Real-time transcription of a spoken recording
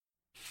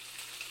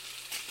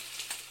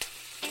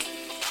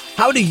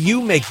How do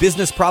you make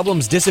business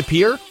problems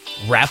disappear?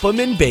 Wrap them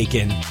in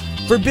bacon.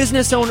 For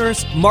business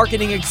owners,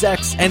 marketing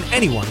execs, and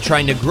anyone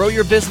trying to grow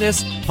your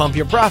business, pump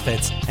your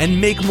profits,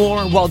 and make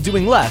more while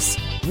doing less,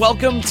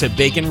 welcome to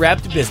Bacon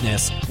Wrapped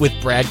Business with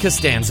Brad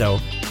Costanzo.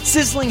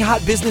 Sizzling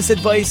hot business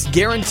advice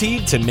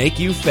guaranteed to make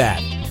you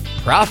fat.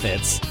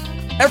 Profits?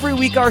 Every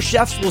week our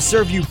chefs will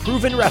serve you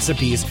proven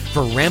recipes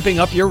for ramping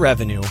up your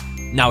revenue.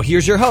 Now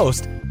here's your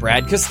host,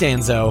 Brad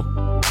Costanzo.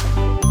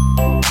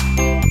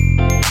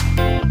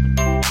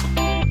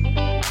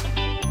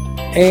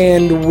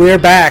 And we're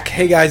back.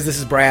 Hey guys, this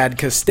is Brad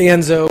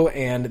Costanzo,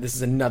 and this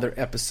is another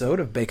episode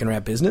of Bacon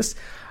Wrap Business.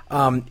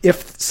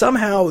 If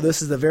somehow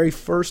this is the very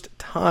first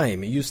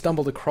time you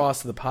stumbled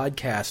across the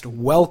podcast,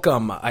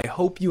 welcome. I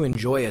hope you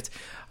enjoy it.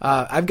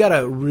 I've got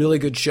a really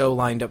good show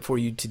lined up for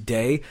you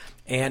today,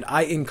 and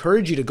I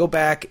encourage you to go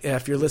back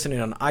if you're listening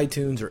on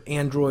iTunes or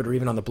Android or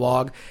even on the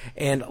blog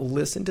and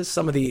listen to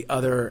some of the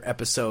other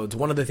episodes.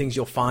 One of the things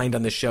you'll find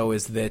on the show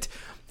is that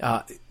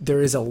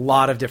there is a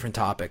lot of different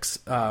topics,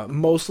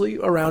 mostly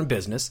around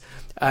business,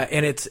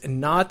 and it's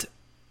not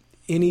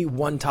any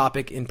one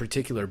topic in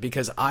particular,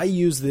 because I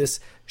use this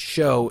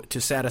show to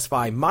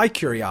satisfy my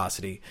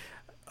curiosity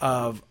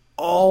of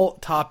all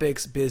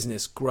topics: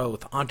 business,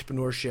 growth,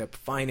 entrepreneurship,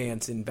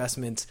 finance,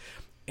 investments.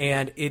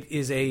 And it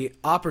is a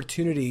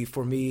opportunity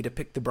for me to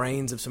pick the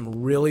brains of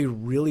some really,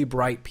 really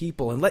bright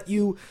people and let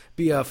you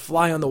be a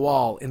fly on the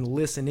wall and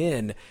listen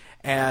in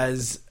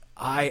as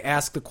I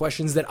ask the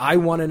questions that I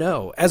want to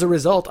know. As a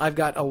result, I've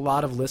got a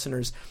lot of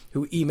listeners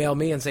who email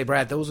me and say,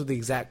 Brad, those are the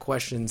exact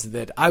questions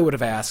that I would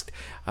have asked.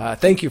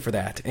 Thank you for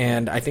that.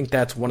 And I think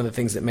that's one of the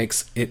things that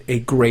makes it a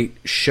great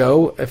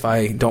show, if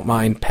I don't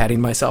mind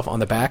patting myself on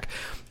the back.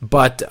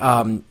 But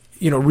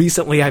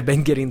recently I've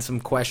been getting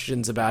some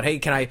questions about, hey,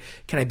 can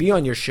I be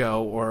on your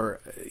show? Or,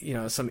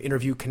 some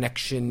interview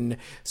connection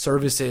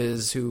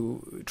services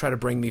who try to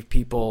bring me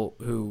people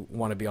who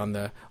want to be on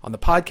the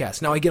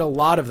podcast. Now, I get a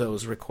lot of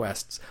those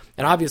requests,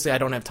 and obviously I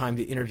don't have time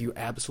to interview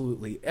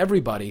absolutely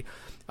everybody.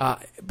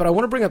 But I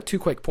want to bring up two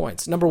quick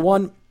points. Number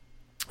one,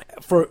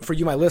 for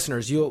you, my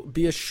listeners, you'll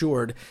be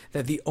assured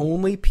that the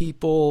only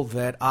people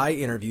that I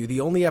interview,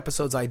 the only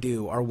episodes I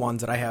do, are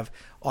ones that I have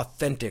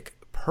authentic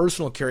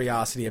personal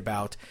curiosity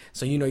about,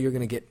 so you're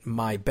going to get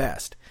my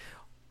best.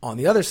 On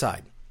the other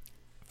side,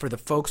 for the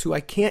folks who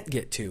I can't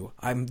get to,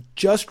 I'm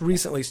just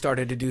recently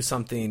started to do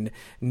something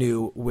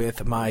new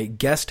with my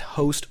guest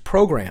host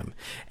program.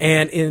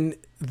 And in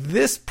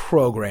this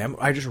program,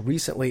 I just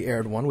recently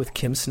aired one with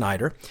Kim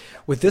Snyder.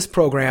 With this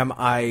program,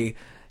 it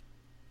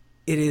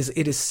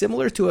is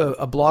similar to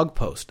a blog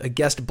post, a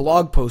guest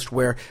blog post,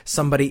 where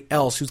somebody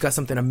else who's got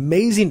something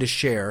amazing to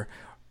share,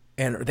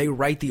 and they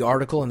write the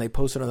article and they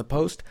post it on the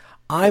post.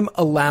 I'm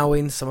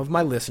allowing some of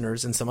my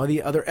listeners and some of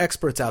the other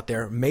experts out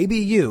there, maybe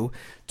you,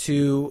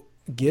 to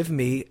give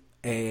me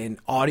an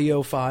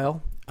audio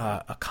file,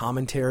 a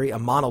commentary, a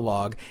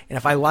monologue, and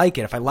if I like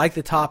it, if I like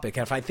the topic,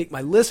 and if I think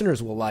my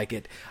listeners will like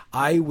it,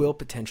 I will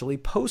potentially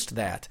post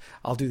that.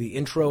 I'll do the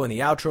intro and the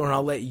outro, and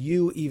I'll let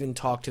you even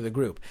talk to the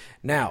group.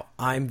 Now,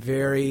 I'm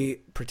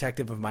very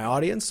protective of my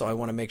audience, so I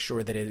want to make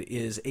sure that it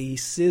is a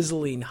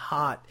sizzling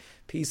hot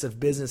piece of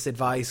business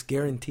advice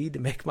guaranteed to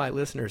make my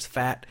listeners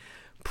fat.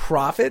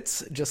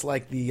 Profits, just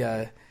like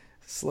the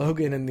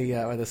slogan and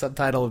or the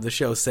subtitle of the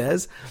show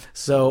says.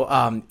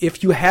 So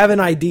if you have an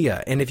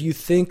idea, and if you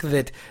think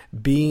that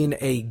being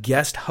a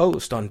guest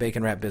host on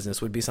Bacon Wrap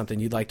Business would be something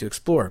you'd like to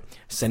explore,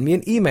 send me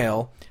an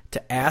email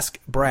to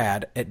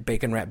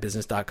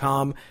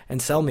askbrad@baconwrapbusiness.com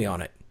and sell me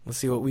on it. Let's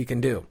see what we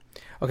can do.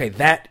 Okay,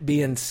 that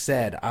being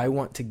said, I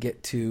want to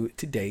get to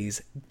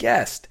today's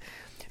guest.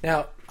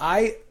 Now,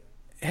 I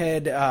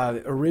had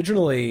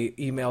originally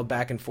emailed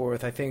back and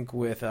forth, I think,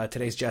 with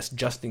today's guest,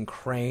 Justin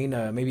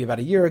Krane, maybe about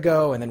a year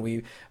ago, and then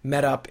we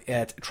met up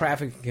at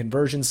Traffic and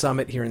Conversion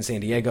Summit here in San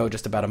Diego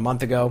just about a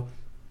month ago,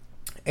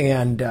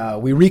 and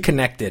we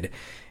reconnected,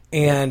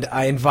 and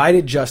I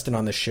invited Justin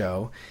on the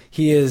show.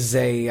 He's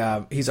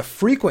a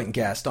frequent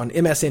guest on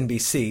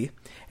MSNBC,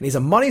 and he's a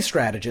money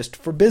strategist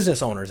for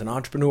business owners and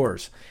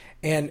entrepreneurs,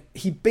 and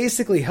he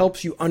basically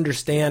helps you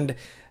understand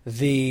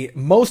the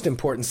most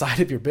important side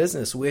of your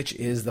business, which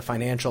is the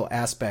financial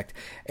aspect.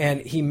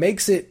 And he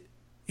makes it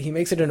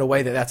in a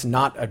way that's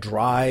not a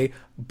dry,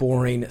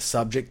 boring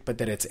subject, but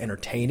that it's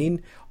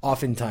entertaining,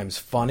 oftentimes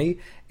funny,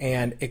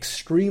 and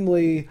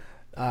extremely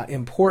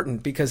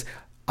important, because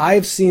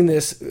I've seen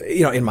this,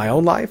 in my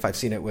own life. I've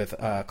seen it with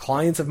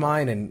clients of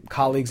mine and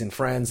colleagues and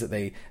friends that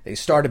they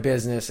start a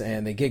business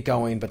and they get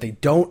going, but they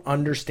don't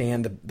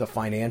understand the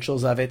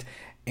financials of it,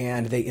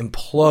 and they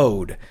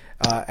implode.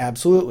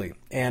 Absolutely.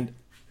 And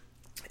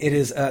it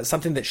is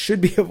something that should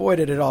be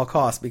avoided at all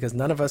costs, because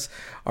none of us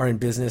are in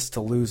business to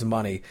lose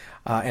money.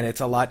 And it's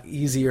a lot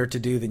easier to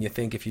do than you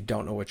think if you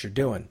don't know what you're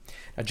doing.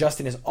 Now,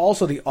 Justin is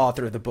also the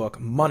author of the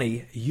book,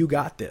 Money, You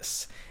Got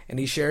This. And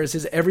he shares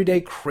his everyday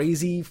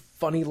crazy,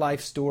 funny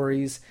life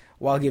stories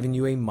while giving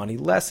you a money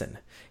lesson.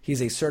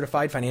 He's a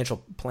certified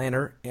financial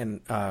planner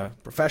and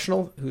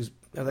professional who's,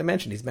 as I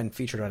mentioned, he's been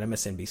featured on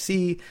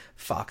MSNBC,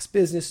 Fox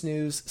Business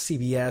News,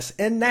 CBS,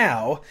 and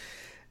now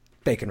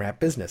Bacon Wrap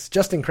Business.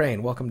 Justin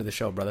Krane, welcome to the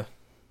show, brother.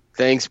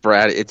 Thanks,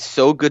 Brad. It's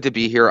so good to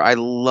be here. I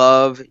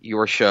love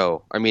your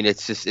show. I mean,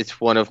 it's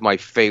one of my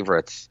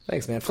favorites.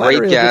 Thanks, man.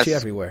 Flattery will get you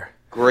everywhere.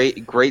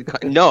 Great.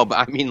 No, but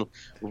I mean,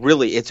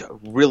 really, it's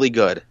really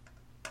good.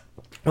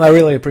 Well, I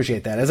really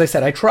appreciate that. As I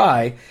said, I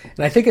try,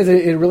 and I think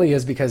it really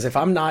is because if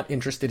I'm not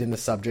interested in the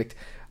subject,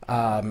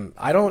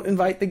 I don't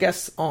invite the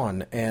guests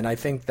on, and I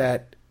think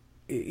that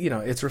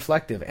it's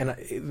reflective. And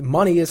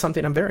money is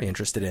something I'm very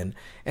interested in,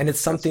 and it's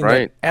something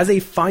that, as a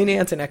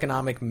finance and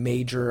economic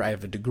major, I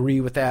have a degree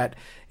with that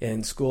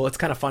in school. It's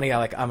kind of funny.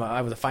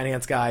 I was a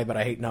finance guy, but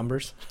I hate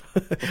numbers.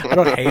 I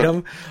don't hate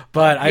them,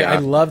 but I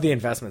love the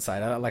investment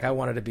side. I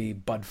wanted to be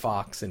Bud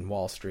Fox in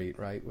Wall Street,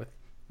 right?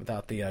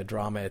 Without the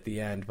drama at the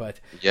end.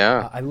 But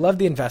I love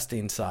the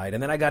investing side.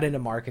 And then I got into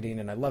marketing,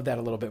 and I love that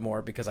a little bit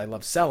more because I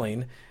love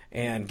selling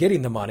and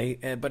getting the money.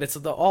 But it's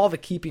all the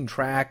keeping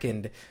track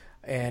and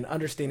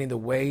understanding the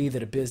way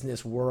that a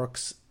business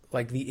works,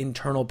 like the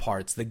internal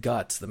parts, the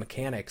guts, the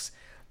mechanics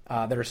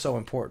that are so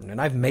important. And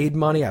I've made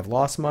money, I've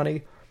lost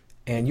money.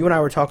 And you and I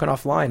were talking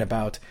offline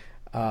about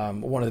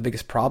one of the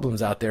biggest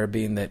problems out there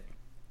being that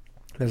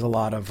there's a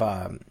lot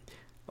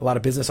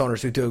of business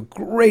owners who do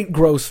great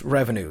gross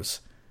revenues.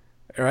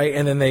 Right,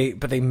 and then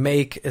they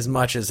make as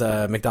much as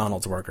a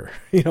McDonald's worker.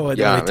 They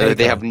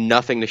have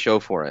nothing to show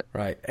for it.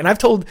 Right, and I've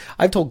told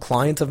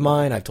clients of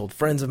mine, I've told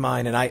friends of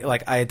mine, and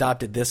I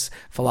adopted this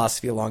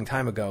philosophy a long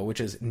time ago,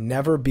 which is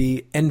never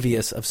be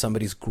envious of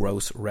somebody's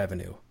gross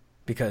revenue,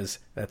 because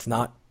that's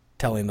not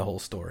telling the whole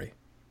story.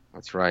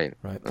 That's right.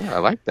 Right. Oh, I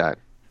like that.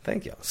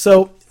 Thank you.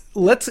 So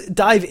let's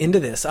dive into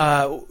this.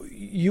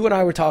 You and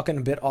I were talking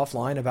a bit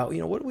offline about,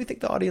 what do we think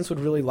the audience would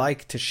really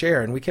like to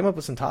share? And we came up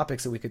with some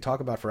topics that we could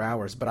talk about for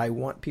hours, but I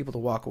want people to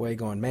walk away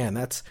going, man,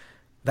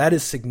 that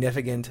is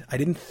significant. I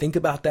didn't think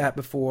about that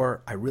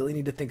before. I really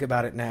need to think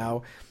about it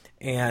now.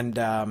 And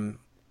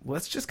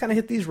let's just kind of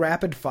hit these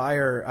rapid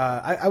fire.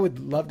 I would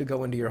love to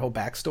go into your whole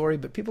backstory,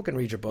 but people can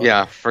read your book.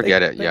 Yeah,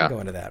 forget it. They can go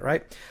into that,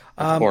 right?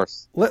 Of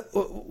course. Why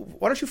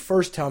don't you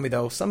first tell me,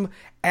 though,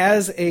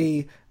 as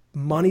a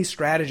money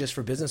strategist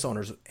for business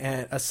owners,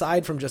 and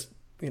aside from just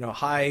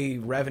high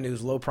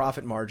revenues, low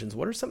profit margins,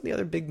 what are some of the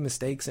other big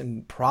mistakes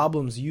and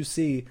problems you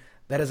see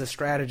that as a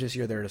strategist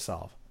you're there to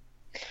solve?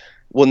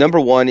 Well, number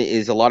one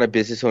is a lot of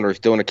business owners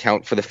don't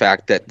account for the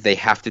fact that they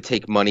have to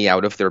take money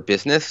out of their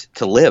business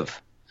to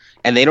live,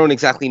 and they don't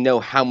exactly know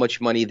how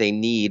much money they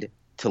need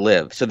to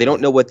live. So they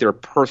don't know what their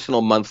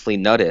personal monthly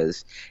nut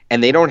is,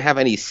 and they don't have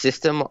any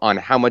system on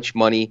how much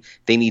money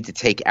they need to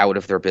take out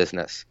of their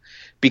business.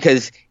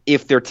 Because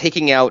if they're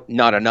taking out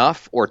not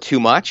enough or too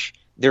much,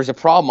 there's a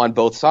problem on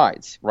both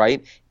sides,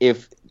 right?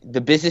 If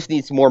the business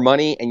needs more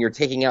money and you're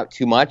taking out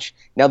too much,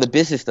 now the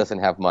business doesn't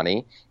have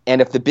money.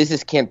 And if the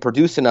business can't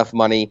produce enough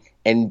money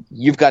and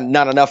you've got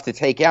not enough to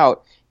take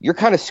out, you're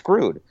kind of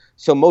screwed.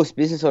 So most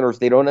business owners,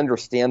 they don't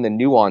understand the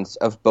nuance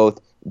of both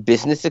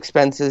business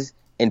expenses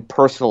and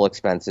personal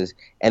expenses,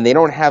 and they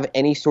don't have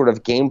any sort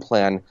of game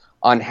plan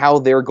on how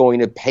they're going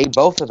to pay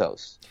both of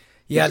those.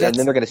 Yeah, and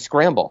then they're going to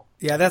scramble.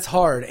 Yeah, that's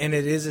hard, and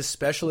it is,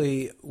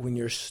 especially when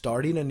you're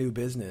starting a new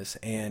business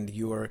and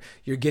you're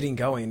getting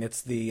going.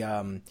 It's the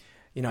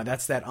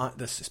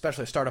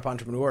especially a startup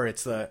entrepreneur.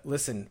 It's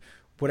listen,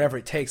 whatever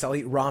it takes. I'll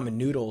eat ramen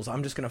noodles.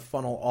 I'm just going to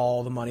funnel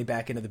all the money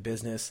back into the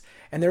business.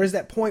 And there is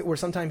that point where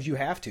sometimes you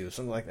have to.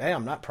 So I'm like, hey,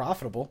 I'm not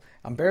profitable.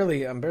 I'm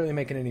barely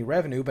making any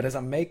revenue. But as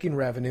I'm making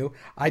revenue,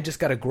 I just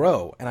got to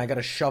grow and I got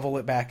to shovel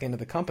it back into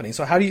the company.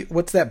 So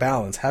what's that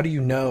balance? How do you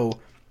know?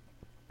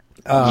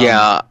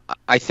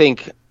 I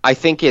think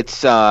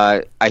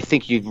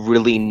you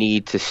really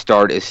need to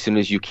start as soon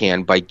as you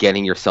can by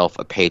getting yourself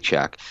a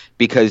paycheck,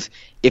 because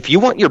if you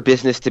want your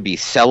business to be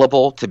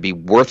sellable, to be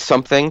worth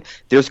something,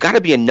 there's got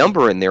to be a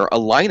number in there, a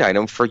line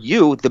item for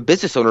you, the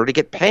business owner, to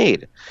get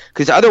paid.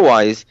 Because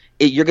otherwise,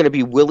 you're going to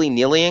be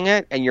willy-nillying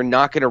it, and you're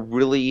not going to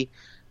really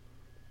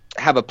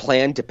have a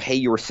plan to pay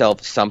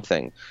yourself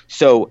something.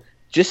 So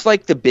just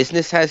like the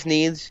business has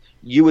needs,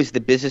 you as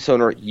the business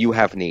owner, you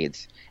have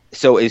needs.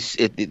 So as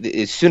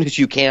soon as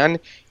you can,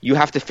 you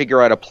have to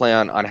figure out a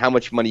plan on how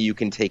much money you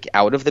can take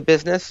out of the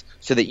business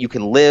so that you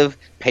can live,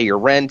 pay your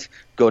rent,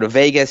 go to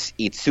Vegas,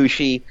 eat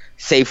sushi,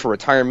 save for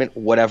retirement,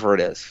 whatever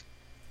it is.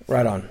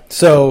 Right on.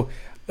 So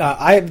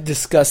I've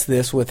discussed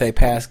this with a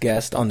past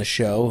guest on the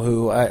show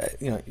who, Mike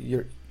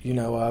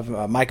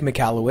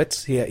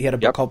Michalowicz. He had a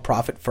book called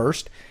Profit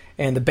First.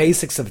 And the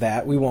basics of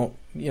that, we won't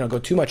go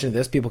too much into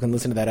this. People can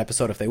listen to that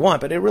episode if they want.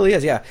 But it really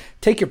is,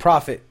 take your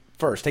profit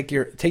first. Take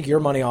your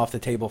money off the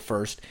table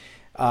first.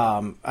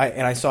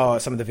 I saw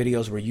some of the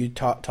videos where you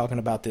talking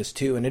about this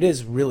too, and it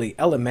is really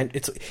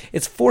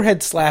it's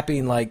forehead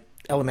slapping, like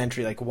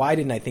elementary. Like, why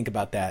didn't I think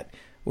about that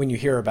when you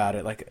hear about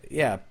it? Like,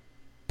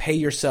 pay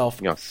yourself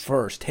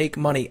first. Take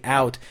money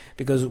out,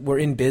 because we're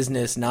in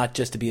business not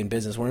just to be in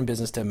business. We're in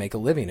business to make a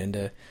living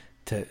and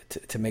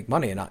to make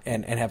money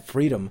and have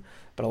freedom.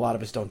 But a lot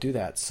of us don't do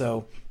that.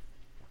 So.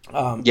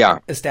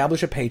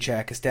 Establish a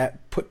paycheck,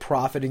 put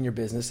profit in your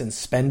business, and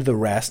spend the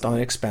rest on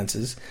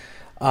expenses.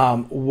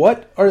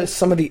 What are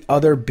some of the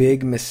other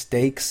big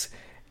mistakes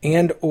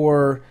and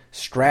or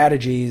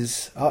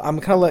strategies. I'm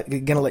kind of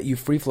going to let you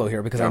free flow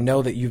here because I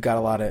know that you've got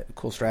a lot of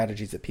cool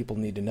strategies that people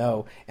need to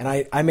know. And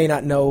I may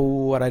not know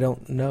what I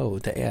don't know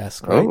to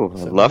ask. Right? Oh,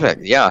 I love it.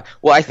 Yeah.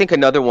 Well, I think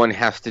another one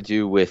has to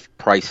do with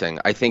pricing.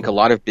 I think a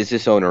lot of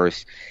business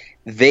owners,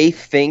 they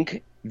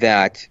think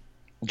that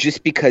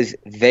just because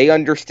they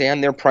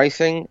understand their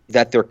pricing,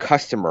 that their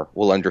customer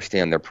will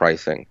understand their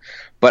pricing.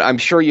 But I'm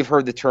sure you've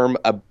heard the term,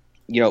 a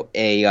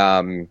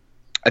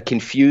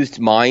confused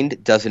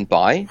mind doesn't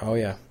buy. Oh,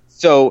 yeah.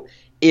 So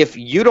if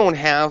you don't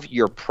have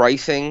your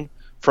pricing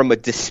from a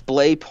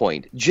display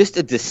point, just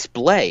a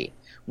display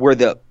where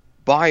the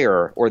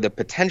buyer or the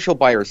potential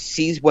buyer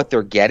sees what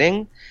they're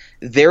getting,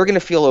 they're going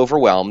to feel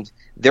overwhelmed.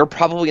 They're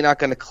probably not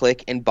going to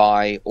click and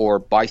buy or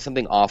buy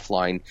something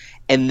offline,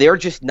 and they're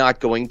just not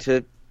going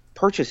to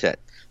purchase it.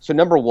 So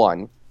number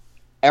one,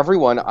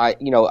 everyone,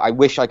 I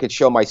wish I could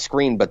show my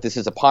screen, but this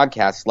is a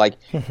podcast. Like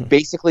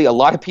basically a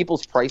lot of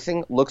people's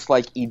pricing looks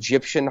like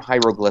Egyptian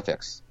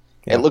hieroglyphics.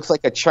 Yeah. It looks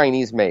like a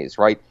Chinese maze,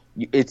 right?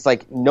 It's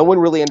like no one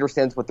really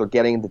understands what they're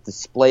getting. The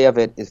display of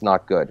it is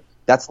not good.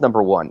 That's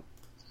number one.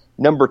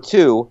 Number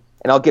two,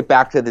 and I'll get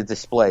back to the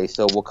display,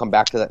 so we'll come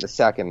back to that in a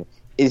second,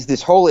 is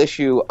this whole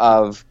issue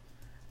of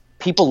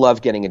people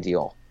love getting a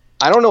deal.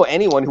 I don't know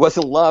anyone who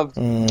doesn't love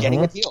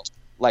getting a deal.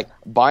 Like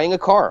buying a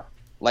car,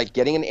 like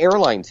getting an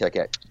airline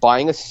ticket,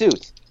 buying a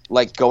suit,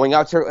 like going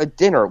out to a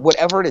dinner,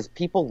 whatever it is.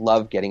 People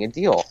love getting a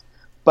deal.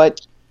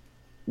 But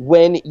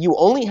when you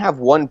only have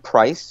one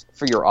price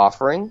for your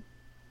offering,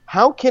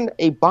 how can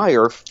a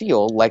buyer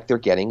feel like they're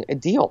getting a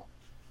deal?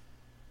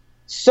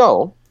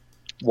 So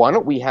why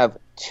don't we have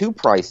two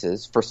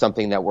prices for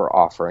something that we're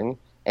offering,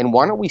 and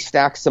why don't we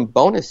stack some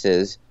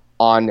bonuses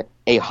on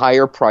a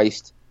higher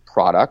priced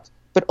product,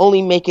 but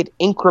only make it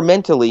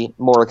incrementally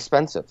more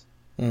expensive?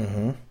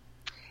 Mm-hmm.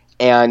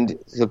 And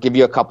I'll give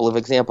you a couple of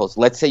examples.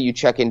 Let's say you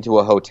check into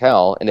a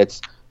hotel and it's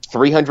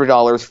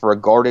 $300 for a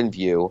garden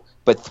view,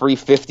 but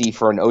 $350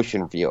 for an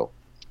ocean view.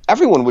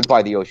 Everyone would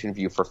buy the ocean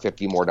view for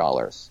 $50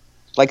 more.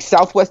 Like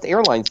Southwest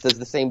Airlines does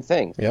the same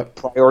thing. Yep.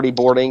 Priority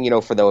boarding,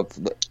 for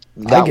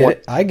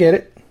I get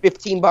it.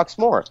 $15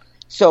 more.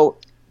 So,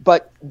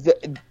 but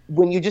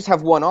when you just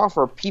have one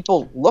offer,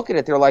 people look at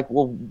it. They're like,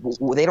 well,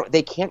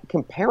 they can't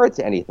compare it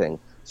to anything.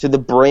 So the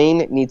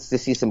brain needs to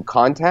see some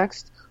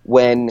context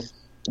when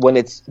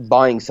it's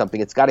buying something.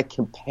 It's got to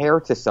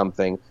compare to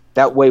something.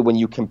 That way, when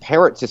you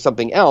compare it to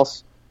something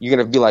else, you're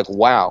going to be like,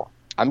 wow,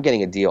 I'm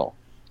getting a deal.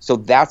 So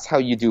that's how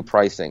you do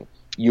pricing.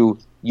 You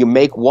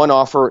make one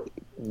offer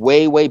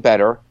way, way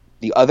better.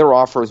 The other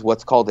offer is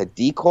what's called a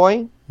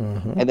decoy,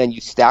 and then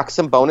you stack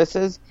some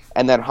bonuses,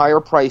 and that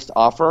higher priced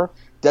offer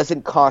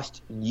doesn't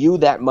cost you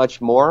that much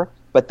more,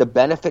 but the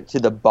benefit to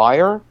the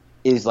buyer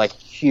is like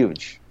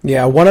huge.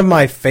 Yeah, one of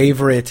my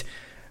favorite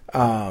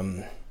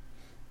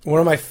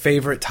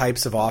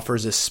types of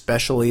offers,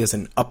 especially, is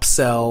an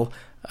upsell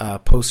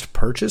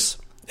post-purchase.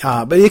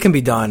 But it can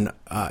be done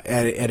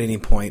at any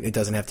point. It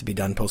doesn't have to be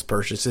done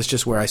post-purchase. It's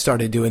just where I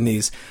started doing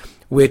these,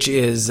 which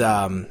is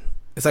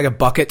it's like a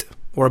bucket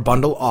or a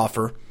bundle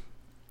offer.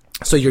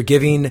 So you're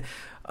giving,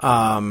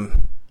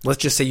 let's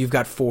just say you've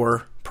got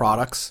 4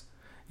 products.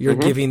 You're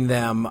giving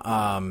them,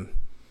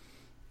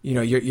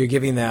 you're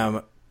giving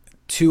them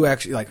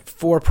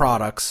 4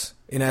 products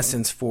in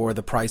essence for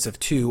the price of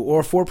 2,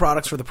 or 4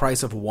 products for the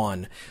price of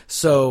 1.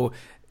 So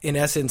in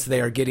essence,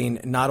 they are getting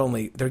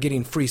they're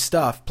getting free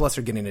stuff, plus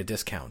they're getting a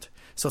discount.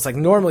 So it's like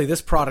normally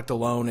this product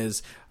alone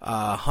is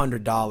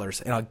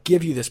 $100, and I'll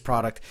give you this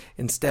product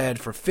instead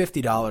for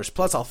 $50,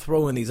 plus I'll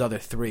throw in these other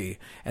 3.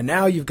 And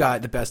now you've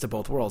got the best of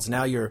both worlds.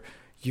 Now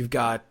you've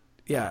got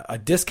a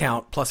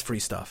discount plus free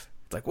stuff.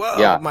 It's like,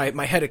 whoa,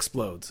 my head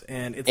explodes.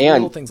 And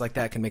little things like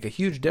that can make a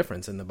huge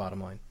difference in the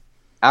bottom line.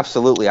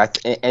 Absolutely.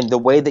 And the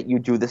way that you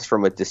do this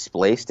from a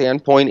display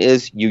standpoint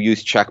is you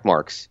use check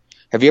marks.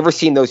 Have you ever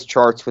seen those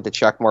charts with the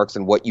check marks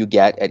and what you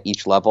get at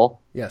each level?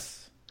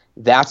 Yes.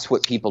 That's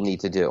what people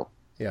need to do.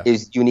 Yeah.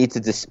 Is you need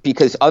to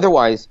because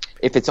otherwise,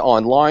 if it's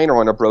online or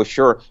on a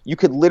brochure, you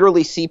could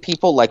literally see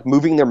people like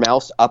moving their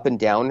mouse up and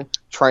down,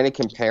 trying to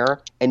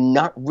compare, and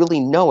not really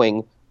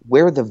knowing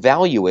where the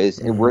value is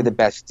and where the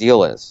best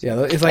deal is. Yeah,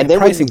 it's like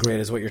pricing grid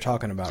is what you're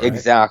talking about, right?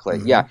 Exactly,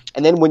 yeah.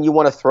 And then when you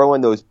want to throw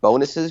in those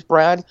bonuses,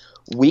 Brad,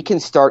 we can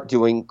start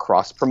doing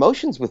cross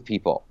promotions with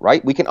people,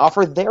 right? We can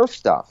offer their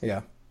stuff.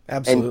 Yeah,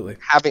 absolutely.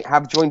 And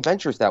have joint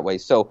ventures that way.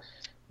 So,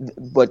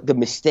 but the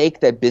mistake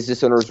that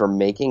business owners are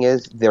making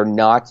is they're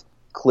not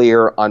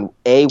clear on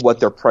what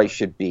their price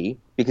should be,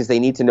 because they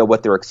need to know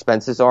what their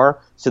expenses are.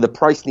 So the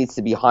price needs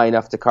to be high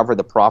enough to cover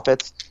the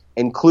profits,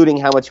 including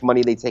how much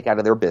money they take out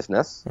of their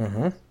business.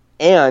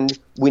 And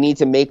we need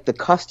to make the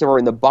customer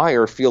and the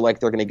buyer feel like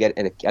they're going to get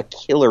a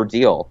killer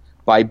deal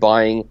by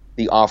buying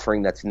the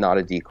offering that's not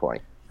a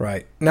decoy.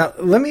 Right. Now,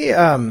 let me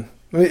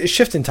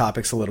shift in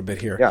topics a little bit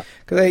here. Yeah.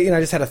 Because I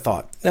just had a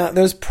thought. Now,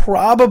 there's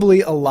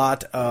probably a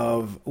lot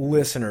of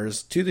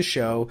listeners to the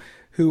show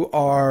who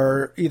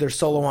are either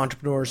solo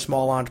entrepreneurs,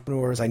 small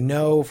entrepreneurs. I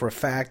know for a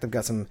fact I've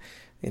got some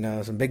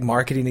some big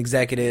marketing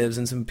executives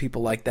and some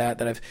people like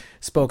that I've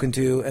spoken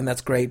to, and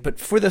that's great. But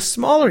for the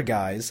smaller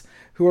guys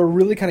who are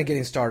really kind of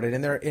getting started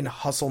and they're in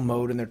hustle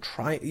mode and they're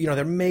trying,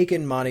 they're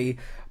making money,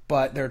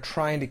 but they're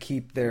trying to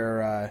keep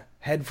their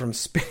head from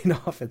spinning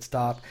off its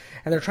top,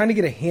 and they're trying to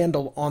get a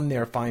handle on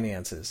their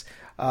finances.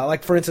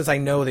 Like, for instance, I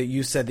know that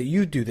you said that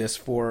you do this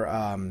for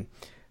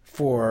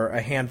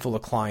a handful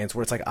of clients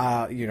where it's like,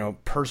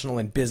 personal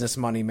and business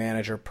money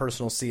manager,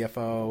 personal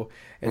CFO,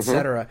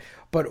 etc.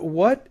 But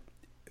what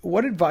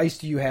advice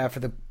do you have for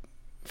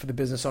the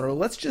business owner?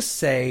 Let's just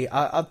say,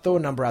 I'll throw a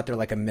number out there,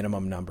 like a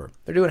minimum number.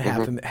 They're doing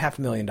half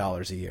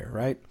 $500,000 a year,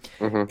 right?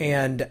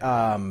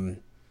 And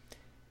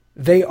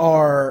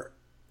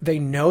they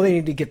know they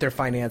need to get their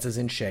finances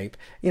in shape.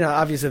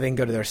 Obviously they can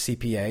go to their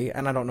CPA,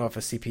 and I don't know if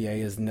a CPA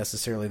is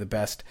necessarily the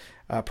best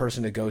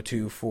person to go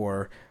to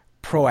for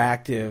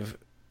proactive,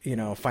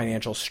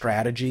 financial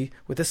strategy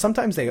with this.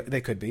 Sometimes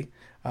they could be.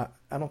 I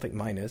don't think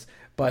mine is,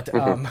 but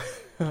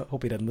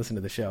hope he doesn't listen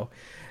to the show.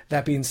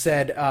 That being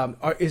said,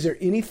 is there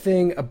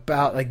anything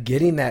about like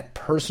getting that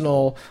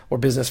personal or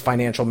business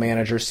financial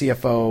manager,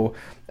 CFO,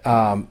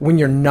 when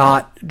you're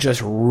not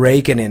just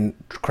raking in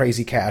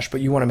crazy cash,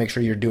 but you want to make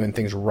sure you're doing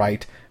things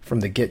right from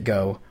the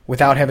get-go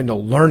without having to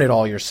learn it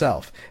all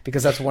yourself?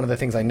 Because that's one of the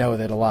things I know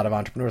that a lot of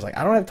entrepreneurs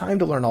I don't have time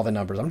to learn all the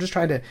numbers. I'm just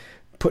trying to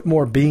put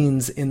more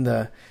beans in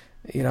the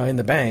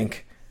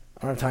bank.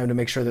 I don't have time to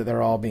make sure that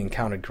they're all being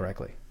counted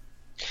correctly.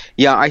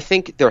 Yeah, I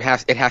think it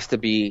has to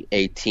be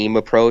a team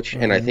approach,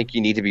 and I think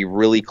you need to be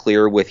really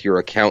clear with your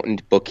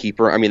accountant,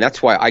 bookkeeper. I mean,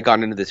 that's why I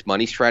got into this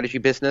money strategy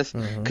business,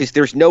 because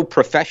there's no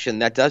profession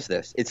that does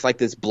this. It's like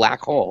this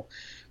black hole.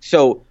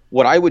 So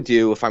what I would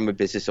do if I'm a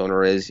business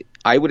owner is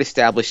I would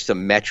establish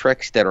some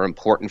metrics that are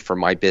important for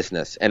my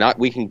business, and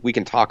we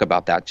can talk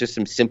about that, just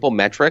some simple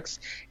metrics,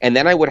 and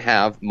then I would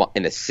have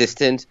an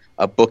assistant,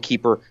 a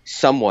bookkeeper,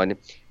 someone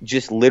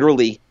just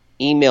literally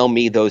email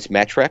me those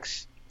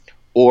metrics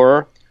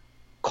or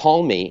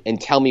call me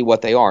and tell me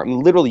what they are. I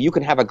mean, literally, you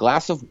can have a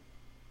glass of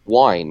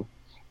wine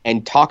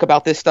and talk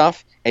about this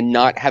stuff and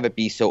not have it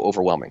be so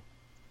overwhelming.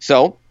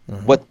 So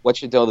what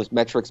should those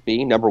metrics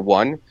be? Number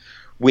one,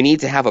 we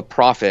need to have a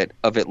profit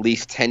of at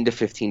least 10 to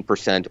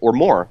 15% or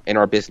more in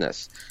our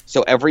business.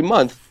 So every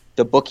month,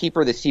 the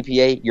bookkeeper, the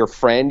CPA, your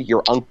friend,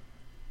 your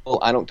uncle,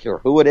 I don't care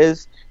who it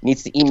is,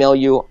 needs to email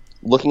you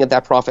looking at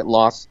that profit and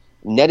loss,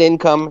 net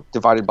income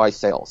divided by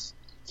sales,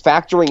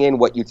 factoring in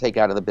what you take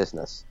out of the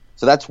business.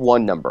 So that's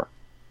one number.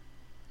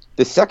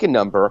 The second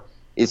number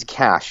is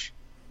cash.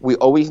 We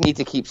always need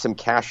to keep some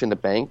cash in the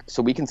bank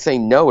so we can say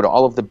no to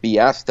all of the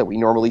BS that we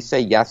normally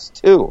say yes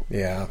to.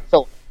 Yeah.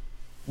 So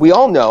we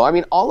all know, I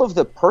mean, all of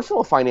the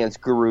personal finance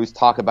gurus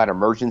talk about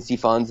emergency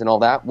funds and all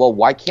that. Well,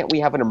 why can't we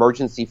have an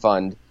emergency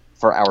fund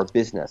for our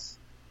business?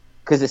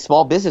 Because as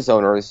small business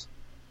owners,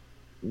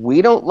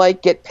 we don't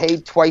get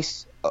paid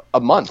twice a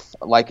month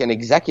like an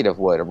executive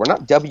would. We're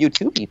not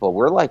W-2 people.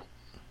 We're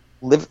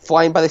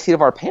flying by the seat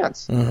of our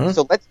pants.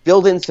 So let's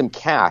build in some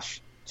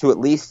cash to at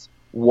least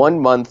 1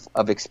 month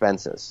of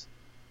expenses.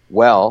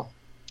 Well,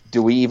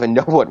 do we even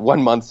know what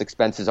 1 month's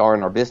expenses are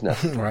in our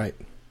business? Right.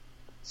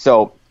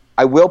 So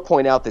I will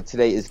point out that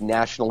today is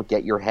National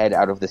Get Your Head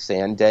Out of the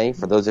Sand Day.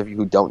 For those of you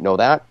who don't know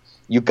that,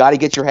 you've got to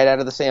get your head out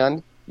of the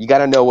sand. You got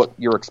to know what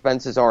your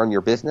expenses are in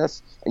your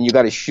business, and you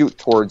got to shoot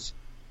towards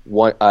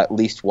at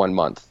least 1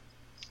 month.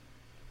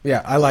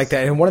 Yeah, I like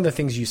that. And one of the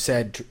things you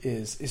said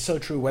is so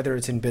true, whether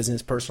it's in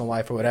business, personal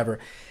life, or whatever.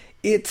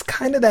 It's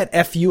kind of that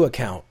FU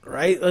account,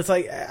 right? It's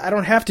like, I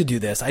don't have to do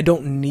this. I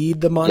don't need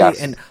the money. Yes.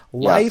 And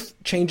life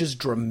changes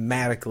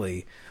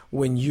dramatically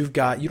when you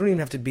don't even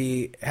have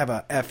to have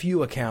a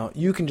FU account.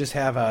 You can just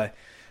have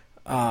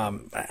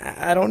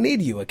I don't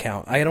need you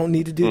account. I don't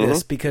need to do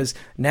this, because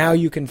now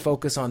you can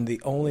focus on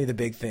only the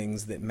big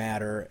things that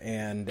matter,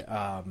 and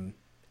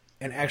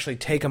actually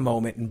take a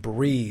moment and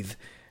breathe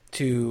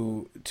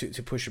to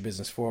push your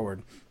business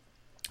forward.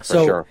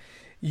 So sure.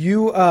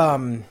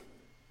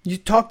 You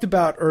talked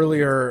about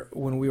earlier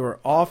when we were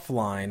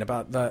offline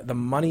about the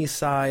money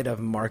side of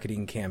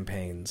marketing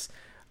campaigns,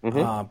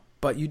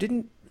 but you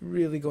didn't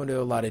really go into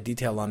a lot of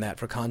detail on that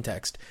for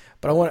context.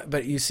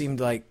 But you seemed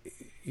like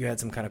you had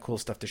some kind of cool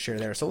stuff to share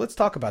there. So let's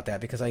talk about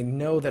that, because I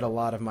know that a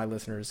lot of my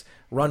listeners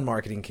run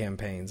marketing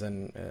campaigns,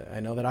 and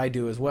I know that I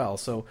do as well.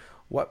 So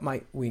what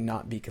might we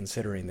not be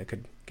considering that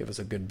could give us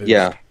a good boost?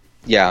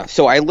 Yeah.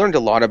 So I learned a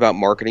lot about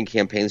marketing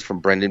campaigns from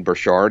Brendan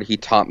Burchard. He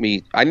taught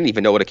me, I didn't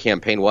even know what a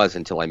campaign was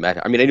until I met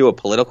him. I mean, I knew a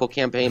political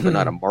campaign, but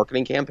not a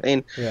marketing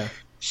campaign. Yeah.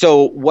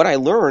 So what I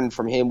learned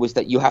from him was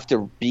that you have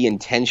to be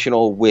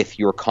intentional with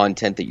your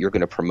content that you're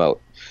going to promote.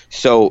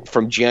 So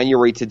from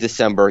January to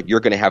December, you're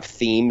going to have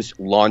themes,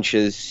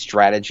 launches,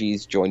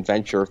 strategies, joint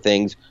venture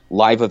things,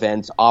 live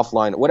events,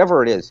 offline,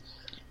 whatever it is.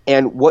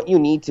 And what you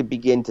need to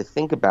begin to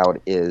think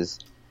about is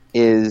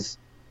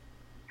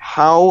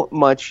how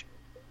much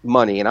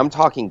money, and I'm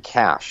talking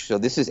cash, so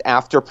this is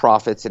after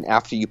profits and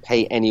after you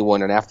pay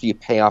anyone and after you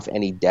pay off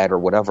any debt or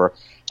whatever,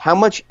 how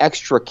much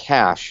extra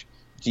cash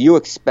do you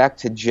expect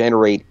to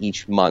generate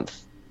each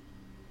month?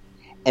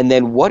 And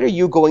then what are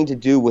you going to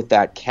do with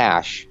that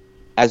cash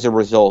as a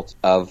result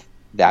of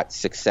that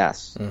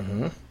success.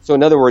 Mm-hmm. So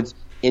in other words,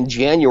 in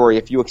January,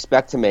 if you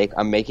expect to make,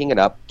 I'm making it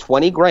up,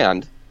 20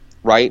 grand,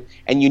 right?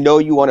 And you know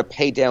you want to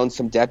pay down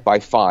some debt by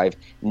 5.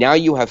 Now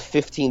you have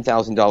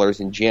 $15,000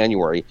 in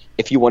January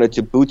if you wanted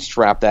to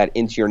bootstrap that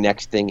into your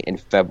next thing in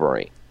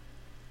February.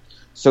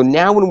 So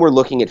now when we're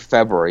looking at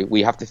February,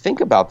 we have to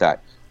think about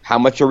that. How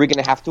much are we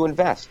going to have to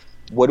invest?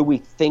 What do we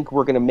think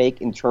we're going to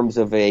make in terms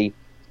of a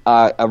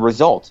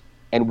result?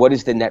 And what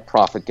is the net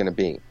profit going to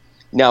be?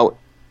 Now,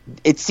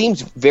 it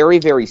seems very,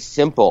 very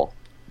simple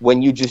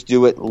when you just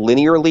do it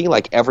linearly,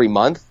 like every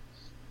month.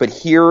 But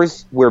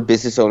here's where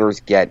business owners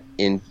get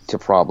into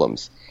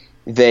problems.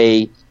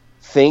 They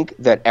think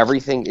that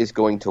everything is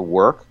going to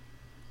work,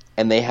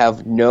 and they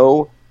have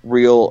no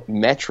real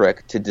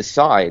metric to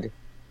decide,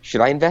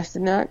 should I invest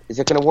in that? Is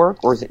it going to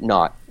work or is it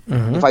not?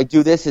 Mm-hmm. If I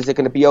do this, is it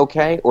going to be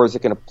okay or is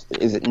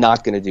it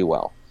not going to do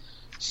well?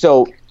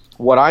 So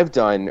what I've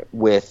done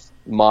with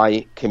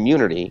my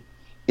community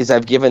is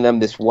I've given them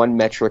this one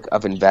metric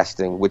of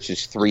investing, which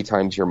is 3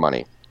 times your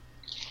money.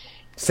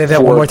 Say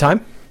that one more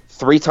time.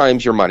 3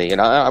 times your money, and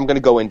I'm going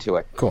to go into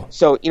it. Cool.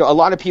 So, a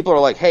lot of people are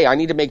like, hey, I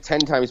need to make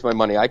 10 times my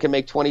money. I can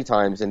make 20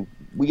 times, and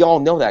we all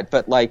know that.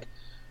 But,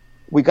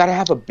 we got to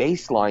have a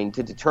baseline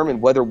to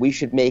determine whether we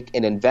should make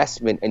an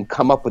investment and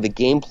come up with a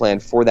game plan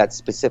for that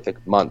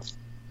specific month.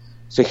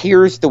 So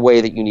here's the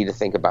way that you need to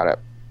think about it.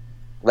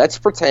 Let's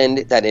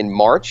pretend that in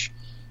March,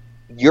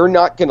 you're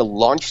not going to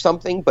launch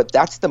something, but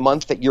that's the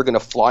month that you're going to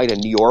fly to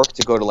New York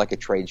to go to a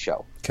trade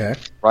show. Okay.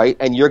 Right?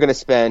 And you're going to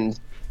spend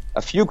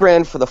a few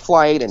grand for the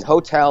flight and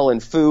hotel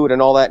and food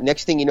and all that.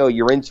 Next thing you know,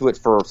 you're into it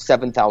for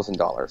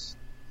 $7,000.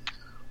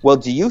 Well,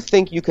 do you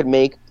think you could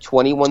make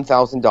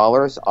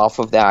 $21,000 off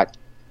of that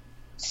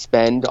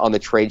spend on the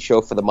trade show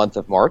for the month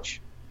of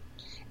March?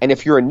 And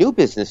if you're a new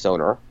business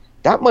owner,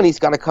 that money's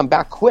got to come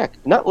back quick,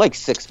 not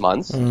 6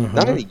 months,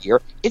 not in a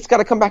year. It's got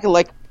to come back in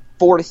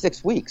 4 to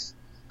 6 weeks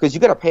because you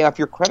got to pay off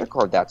your credit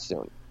card that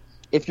soon.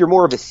 If you're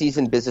more of a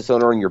seasoned business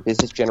owner and your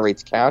business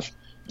generates cash,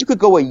 you could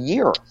go a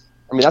year.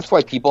 I mean, that's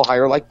why people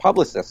hire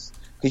publicists,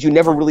 because you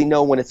never really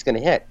know when it's going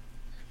to hit.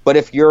 But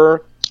if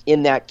you're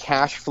in that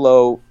cash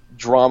flow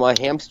drama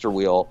hamster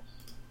wheel,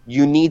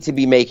 you need to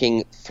be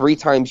making 3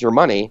 times your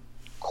money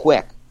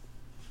quick.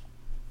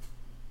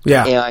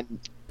 Yeah. And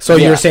so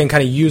you're saying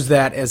kind of use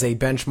that as a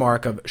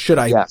benchmark of, should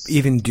I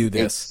even do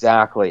this?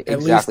 Exactly.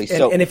 Least,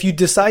 and if you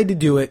decide to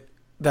do it,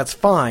 that's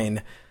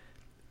fine.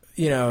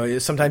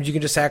 Sometimes you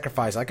can just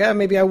sacrifice,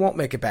 maybe I won't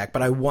make it back,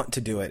 but I want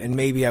to do it, and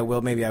maybe I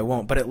will, maybe I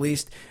won't. But at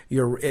least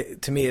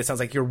to me, it sounds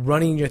like you're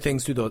running your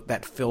things through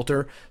that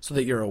filter so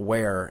that you're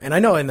aware. And I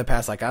know in the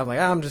past,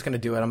 I'm just going to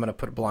do it. I'm going to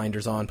put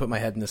blinders on, put my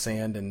head in the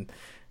sand, and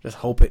just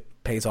hope it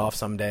pays off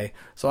someday.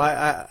 So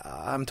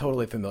I'm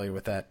totally familiar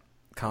with that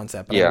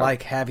concept. But I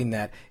like having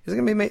that. Is it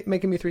going to be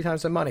making me 3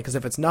 times the money? Because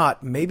if it's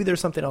not, maybe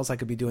there's something else I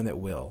could be doing that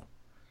will.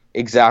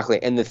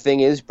 Exactly. And the thing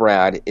is,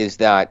 Brad, is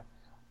that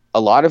a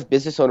lot of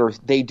business owners,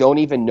 they don't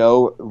even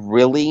know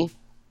really.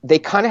 They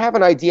kind of have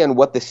an idea on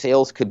what the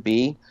sales could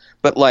be,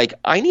 but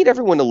I need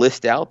everyone to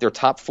list out their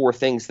top 4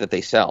 things that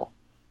they sell,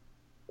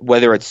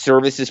 whether it's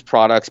services,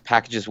 products,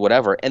 packages,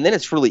 whatever. And then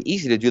it's really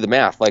easy to do the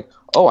math.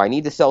 I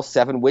need to sell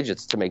 7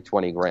 widgets to make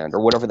 20 grand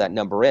or whatever that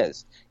number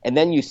is. And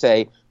then you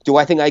say, do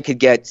I think I could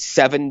get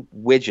 7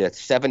 widgets,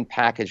 7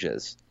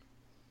 packages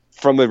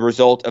from a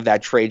result of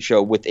that trade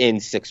show within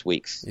 6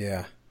 weeks?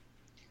 Yeah.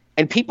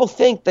 And people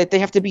think that they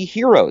have to be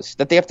heroes,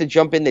 that they have to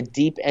jump in the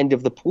deep end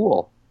of the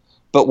pool.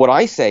 But what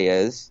I say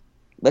is,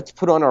 let's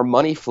put on our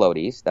money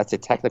floaties. That's a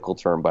technical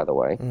term, by the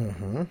way.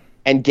 Mm-hmm.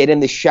 And get in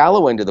the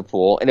shallow end of the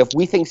pool. And if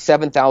we think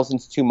 7,000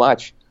 is too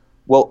much,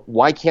 well,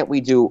 why can't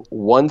we do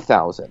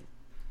 1,000?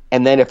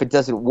 And then if it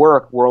doesn't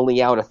work, we're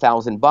only out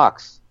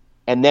 $1,000.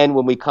 And then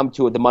when we come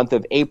to the month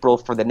of April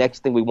for the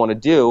next thing we want to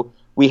do,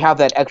 we have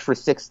that extra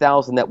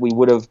 6,000 that we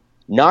would have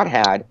not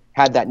had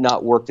that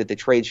not worked at the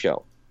trade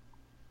show.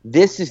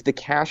 This is the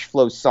cash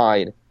flow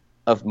side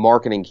of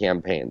marketing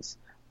campaigns,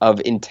 of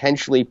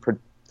intentionally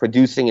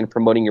producing and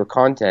promoting your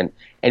content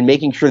and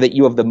making sure that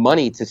you have the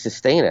money to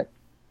sustain it.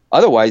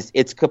 Otherwise,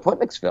 it's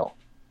Kaputniksville.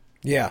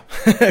 Yeah,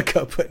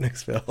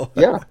 Kaputniksville.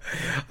 Yeah.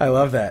 I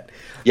love that.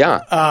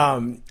 Yeah. I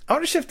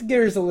want to shift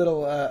gears a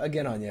little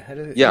again on you.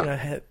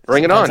 Yeah.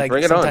 Bring it on.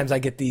 Sometimes I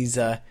get these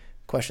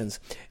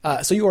questions.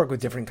 So you work with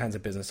different kinds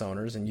of business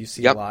owners, and you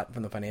see a lot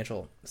from the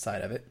financial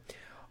side of it.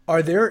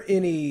 Are there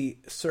any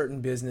certain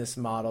business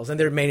models, and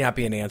there may not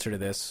be an answer to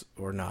this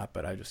or not,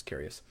 but I'm just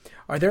curious.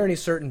 Are there any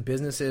certain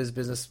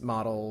business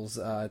models,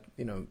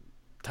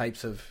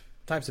 types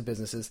of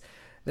businesses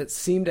that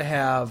seem to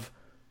have,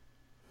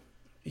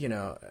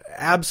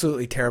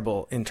 absolutely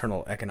terrible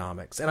internal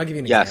economics? And I'll give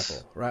you an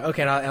example, right?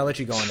 Okay, and I'll let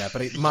you go on that.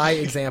 But my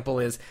example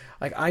is,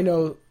 I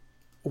know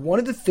one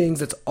of the things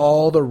that's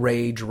all the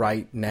rage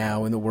right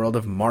now in the world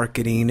of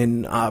marketing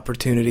and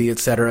opportunity, et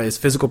cetera, is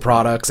physical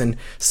products and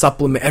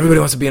supplement. Everybody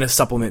wants to be in a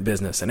supplement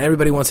business, and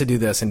everybody wants to do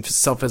this and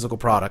sell physical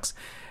products.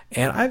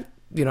 And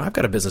I've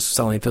got a business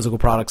selling physical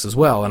products as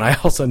well, and I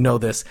also know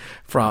this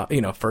from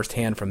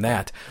firsthand from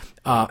that.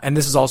 And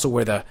this is also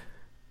where the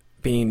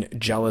being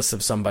jealous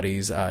of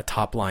somebody's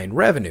top line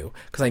revenue,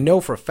 because I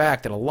know for a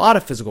fact that a lot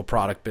of physical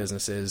product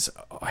businesses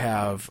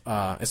have,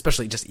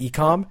 especially just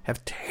e-com,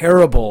 have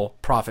terrible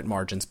profit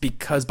margins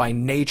because by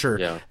nature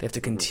they have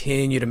to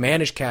continue to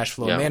manage cash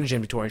flow, manage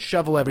inventory,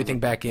 shovel everything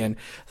back in.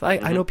 So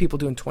I know people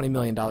doing $20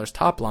 million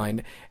top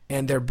line,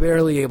 and they're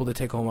barely able to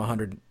take home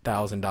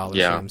 $100,000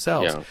 for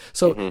themselves.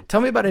 So tell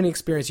me about any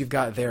experience you've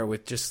got there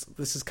with just,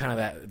 this is kind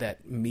of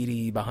that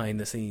meaty behind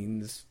the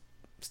scenes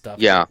stuff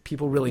that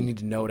people really need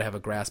to know to have a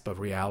grasp of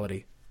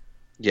reality.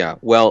 Yeah.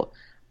 Well,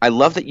 I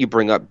love that you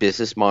bring up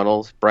business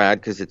models, Brad,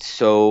 because it's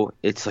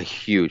like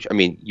huge. I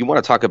mean, you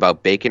want to talk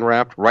about bacon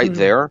wrapped right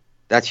there.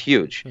 That's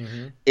huge.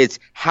 It's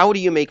how do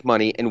you make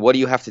money and what do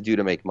you have to do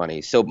to make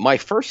money? So my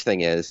first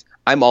thing is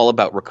I'm all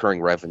about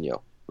recurring revenue.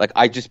 Like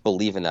I just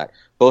believe in that.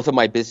 Both of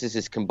my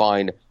businesses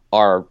combined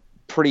are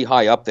pretty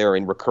high up there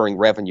in recurring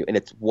revenue, and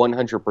it's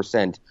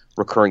 100%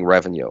 recurring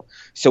revenue.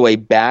 So a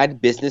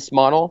bad business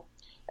model,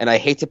 and I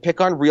hate to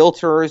pick on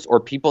realtors or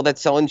people that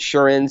sell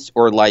insurance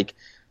or like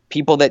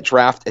people that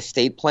draft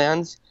estate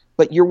plans,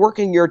 but you're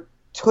working your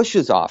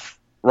tushes off,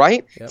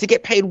 right? To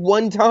get paid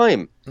one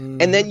time.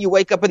 And then you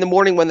wake up in the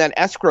morning when that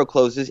escrow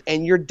closes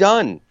and you're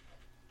done.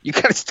 You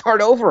got to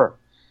start over.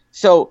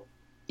 So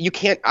you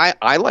can't,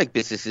 I like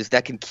businesses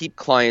that can keep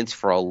clients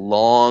for a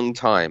long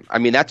time. I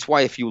mean, that's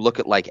why if you look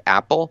at like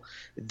Apple,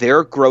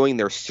 they're growing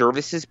their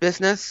services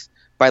business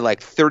by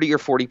like 30 or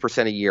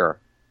 40% a year.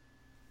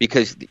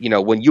 Because, you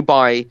know, when you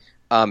buy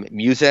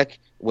music,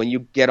 when you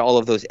get all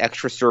of those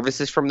extra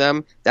services from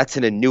them, that's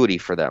an annuity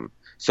for them.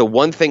 So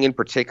one thing in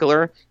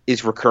particular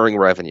is recurring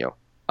revenue.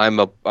 I'm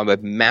a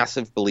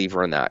massive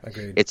believer in that.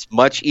 Agreed. It's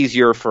much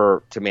easier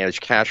to manage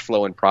cash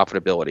flow and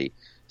profitability.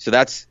 So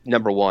that's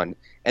number one.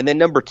 And then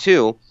number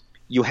two,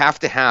 you have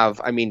to have,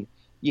 I mean,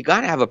 you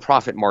got to have a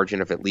profit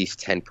margin of at least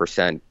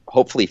 10%,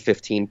 hopefully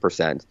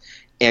 15%,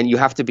 and you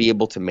have to be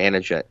able to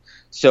manage it.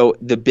 So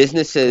the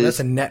businesses... And that's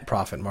a net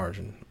profit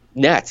margin.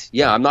 Net,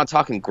 yeah. I'm not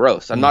talking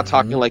gross. I'm not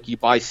talking like you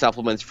buy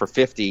supplements for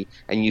 50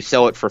 and you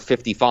sell it for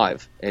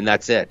 55 and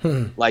that's it.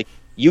 Like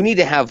you need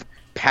to have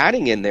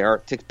padding in there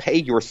to pay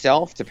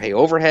yourself, to pay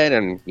overhead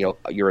and, you know,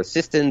 your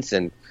assistants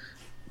and,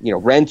 you know,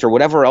 rent or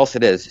whatever else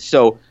it is.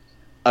 So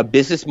a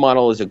business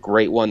model is a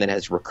great one that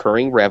has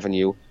recurring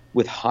revenue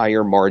with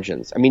higher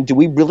margins. I mean, do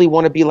we really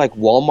want to be like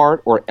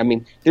Walmart? Or, I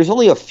mean, there's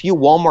only a few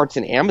Walmarts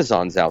and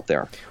Amazons out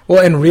there.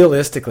 Well, and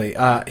realistically,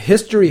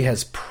 history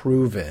has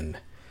proven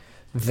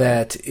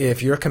that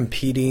if you're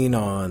competing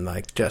on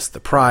like just the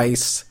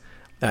price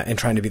and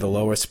trying to be the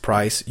lowest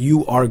price,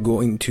 you are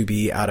going to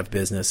be out of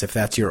business if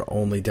that's your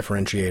only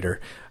differentiator.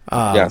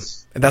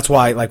 Yes. That's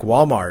why like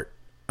Walmart,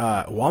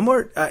 I don't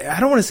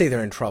want to say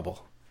they're in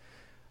trouble,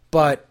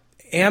 but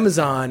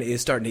Amazon is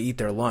starting to eat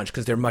their lunch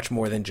because they're much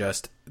more than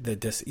just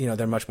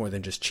they're much more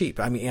than just cheap.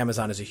 I mean,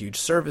 Amazon is a huge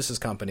services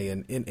company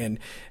and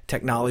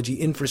technology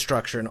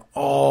infrastructure and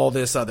all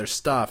this other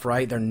stuff,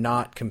 right? They're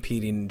not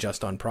competing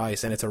just on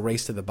price, and it's a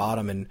race to the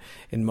bottom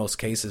in most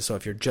cases. So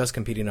if you're just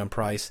competing on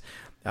price,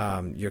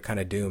 you're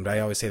kind of doomed. I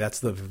always say that's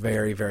the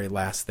very, very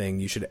last thing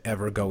you should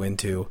ever go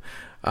into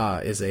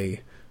is a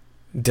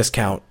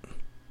discount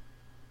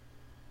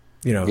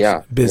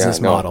business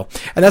model.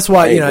 And that's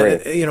why,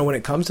 when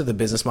it comes to the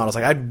business models,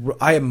 like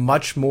I am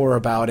much more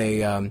about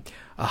a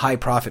high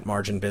profit